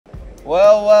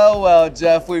Well, well, well,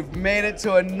 Jeff, we've made it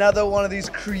to another one of these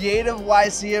creative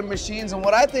YCM machines, and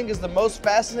what I think is the most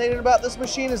fascinating about this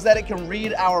machine is that it can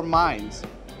read our minds.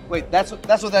 Wait, that's what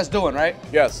that's doing, right?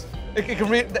 Yes. It can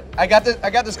read. I got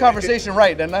this conversation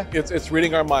right, didn't I? It's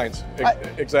reading our minds.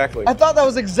 Exactly. I thought that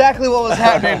was exactly what was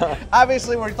happening.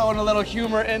 Obviously, we're throwing a little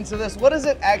humor into this. What is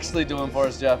it actually doing for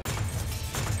us, Jeff?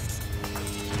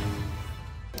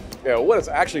 Yeah, what it's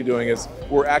actually doing is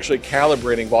we're actually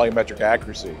calibrating volumetric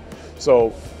accuracy.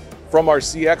 So from our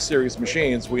CX series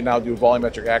machines, we now do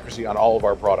volumetric accuracy on all of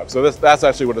our products. So that's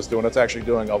actually what it's doing. It's actually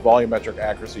doing a volumetric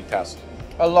accuracy test.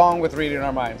 Along with reading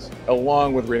our minds.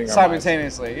 Along with reading our minds.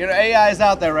 Simultaneously. You know, AI is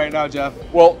out there right now, Jeff.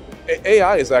 Well,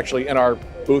 AI is actually in our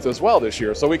booth as well this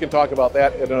year, so we can talk about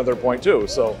that at another point too.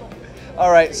 So,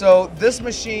 all right, so this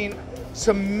machine,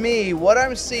 to me, what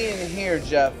I'm seeing here,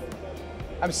 Jeff,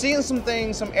 I'm seeing some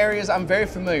things, some areas I'm very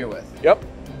familiar with. Yep.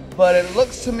 But it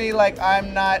looks to me like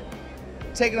I'm not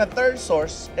taking a third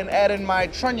source and adding my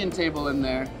trunnion table in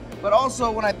there. But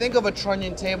also, when I think of a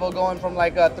trunnion table going from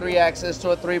like a 3-axis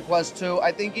to a 3+2,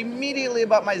 I think immediately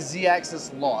about my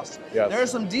Z-axis loss. Yes. There are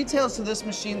some details to this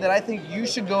machine that I think you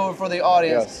should go over for the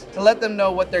audience to let them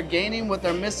know what they're gaining, what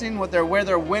they're missing, where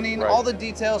they're winning, all the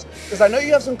details. Because I know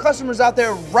you have some customers out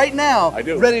there right now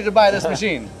ready to buy this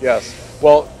machine. Yes.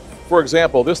 Well, for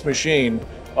example, this machine,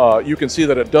 you can see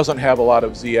that it doesn't have a lot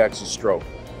of Z-axis stroke.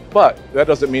 But that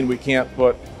doesn't mean we can't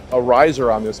put a riser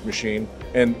on this machine,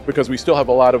 and because we still have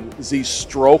a lot of Z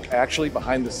stroke actually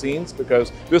behind the scenes,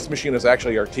 because this machine is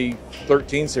actually our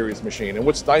T13 series machine. And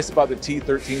what's nice about the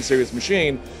T13 series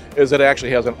machine is that it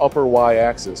actually has an upper Y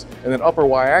axis, and that upper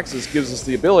Y axis gives us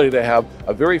the ability to have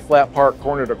a very flat part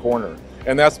corner to corner.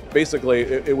 And that's basically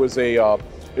it was a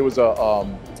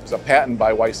patent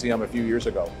by YCM a few years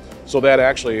ago. So that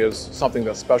actually is something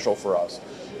that's special for us.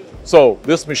 So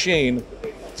this machine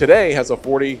today has a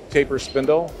 40 taper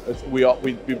spindle.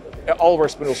 All of our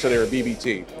spindles today are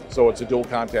BBT, so it's a dual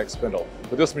contact spindle.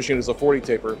 But this machine is a 40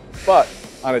 taper, but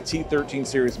on a T13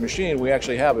 series machine, we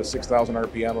actually have a 6,000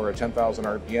 RPM or a 10,000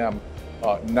 RPM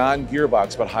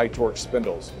non-gearbox but high torque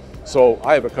spindles. So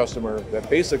I have a customer that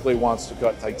basically wants to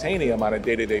cut titanium on a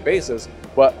day-to-day basis,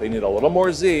 but they need a little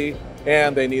more Z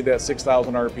and they need that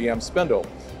 6,000 RPM spindle.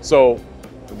 So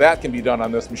that can be done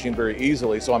on this machine very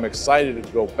easily. So I'm excited to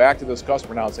go back to this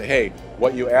customer now and say, hey,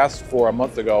 what you asked for a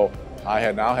month ago,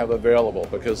 I now have available,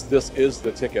 because this is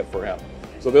the ticket for him.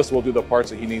 So this will do the parts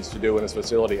that he needs to do in his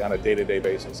facility on a day-to-day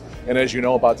basis. And as you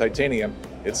know about titanium,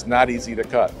 it's not easy to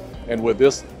cut. And with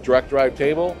this direct drive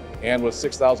table and with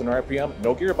 6,000 RPM,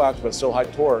 no gearbox, but still high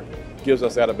torque, gives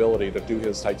us that ability to do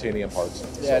his titanium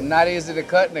parts. Yeah, so, not easy to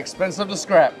cut and expensive to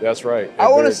scrap. That's right. I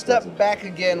want to step back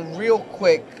again real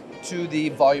quick to the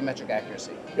volumetric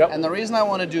accuracy. Yep. And the reason I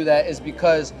want to do that is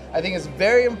because I think it's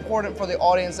very important for the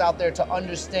audience out there to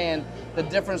understand the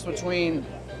difference between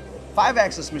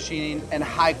 5-axis machining and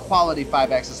high quality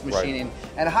 5-axis machining.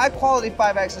 Right. And high quality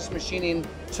 5-axis machining,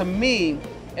 to me,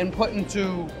 and put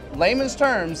into layman's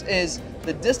terms, is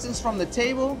the distance from the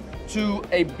table to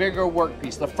a bigger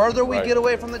workpiece. The further we get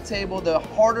away from the table, the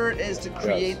harder it is to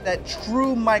create that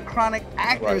true micronic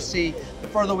accuracy the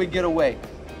further we get away.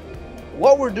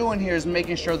 What we're doing here is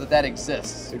making sure that that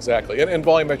exists. Exactly, and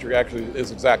volumetric accuracy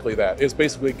is exactly that. It's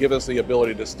basically give us the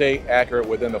ability to stay accurate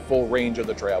within the full range of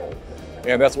the travel.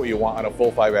 And that's what you want on a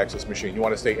full 5-axis machine. You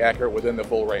want to stay accurate within the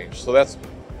full range. So that's,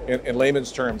 in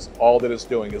layman's terms, all that it's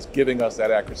doing is giving us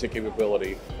that accuracy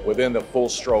capability within the full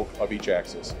stroke of each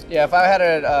axis. Yeah, if I had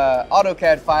an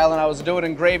AutoCAD file and I was doing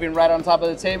engraving right on top of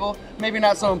the table, maybe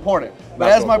not so important.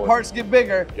 But as my parts get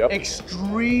bigger,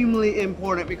 extremely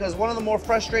important, because one of the more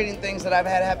frustrating things that I've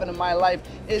had happen in my life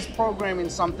is programming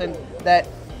something that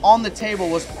on the table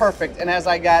was perfect, and as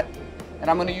I got,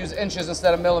 and I'm going to use inches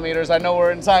instead of millimeters, I know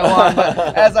we're in Taiwan,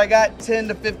 but as I got 10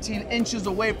 to 15 inches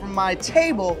away from my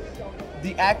table,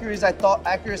 the accuracies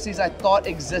I thought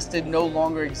existed no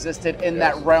longer existed in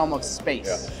that realm of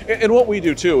space. Yeah. And what we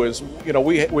do too is, you know,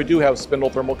 we do have spindle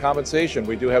thermal compensation.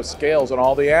 We do have scales on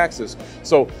all the axes.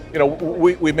 So, you know,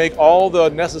 we make all the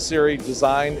necessary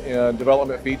design and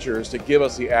development features to give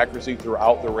us the accuracy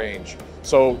throughout the range.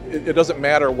 So it doesn't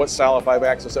matter what style of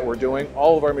 5-axis that we're doing.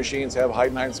 All of our machines have height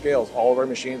and height scales. All of our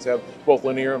machines have both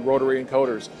linear and rotary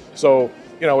encoders. So,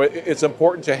 you know, it's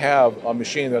important to have a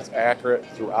machine that's accurate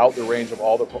throughout the range of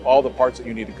all the parts that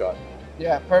you need to cut.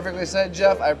 Yeah, perfectly said,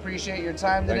 Jeff. I appreciate your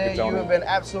time today. You have been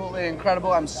absolutely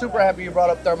incredible. I'm super happy you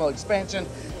brought up thermal expansion.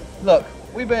 Look,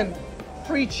 we've been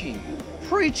preaching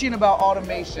preaching about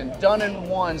automation, done in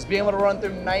ones, being able to run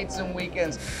through nights and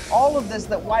weekends. All of this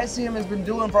that YCM has been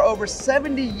doing for over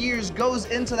 70 years goes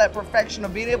into that perfection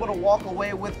of being able to walk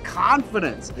away with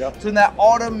confidence. Yep. So in that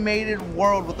automated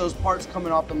world with those parts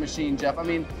coming off the machine, Jeff, I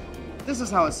mean, this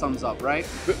is how it sums up, right?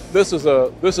 This is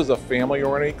a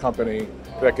family-oriented company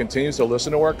that continues to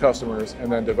listen to our customers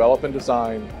and then develop and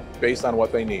design based on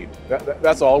what they need.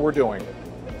 That's all we're doing.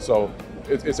 So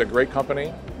it's a great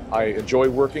company. I enjoy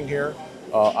working here.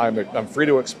 I'm free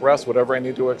to express whatever I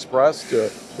need to express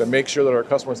to make sure that our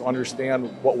customers understand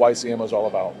what YCM is all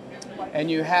about. And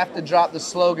you have to drop the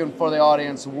slogan for the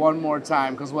audience one more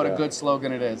time, because what a good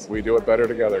slogan it is. We do it better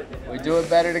together. We do it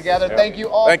better together. Yeah. Thank you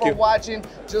all Thank for you. watching.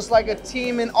 Just like a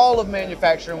team in all of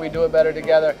manufacturing, we do it better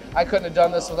together. I couldn't have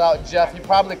done this without Jeff. You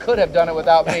probably could have done it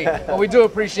without me. But we do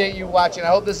appreciate you watching. I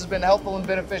hope this has been helpful and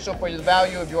beneficial for the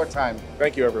value of your time.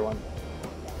 Thank you, everyone.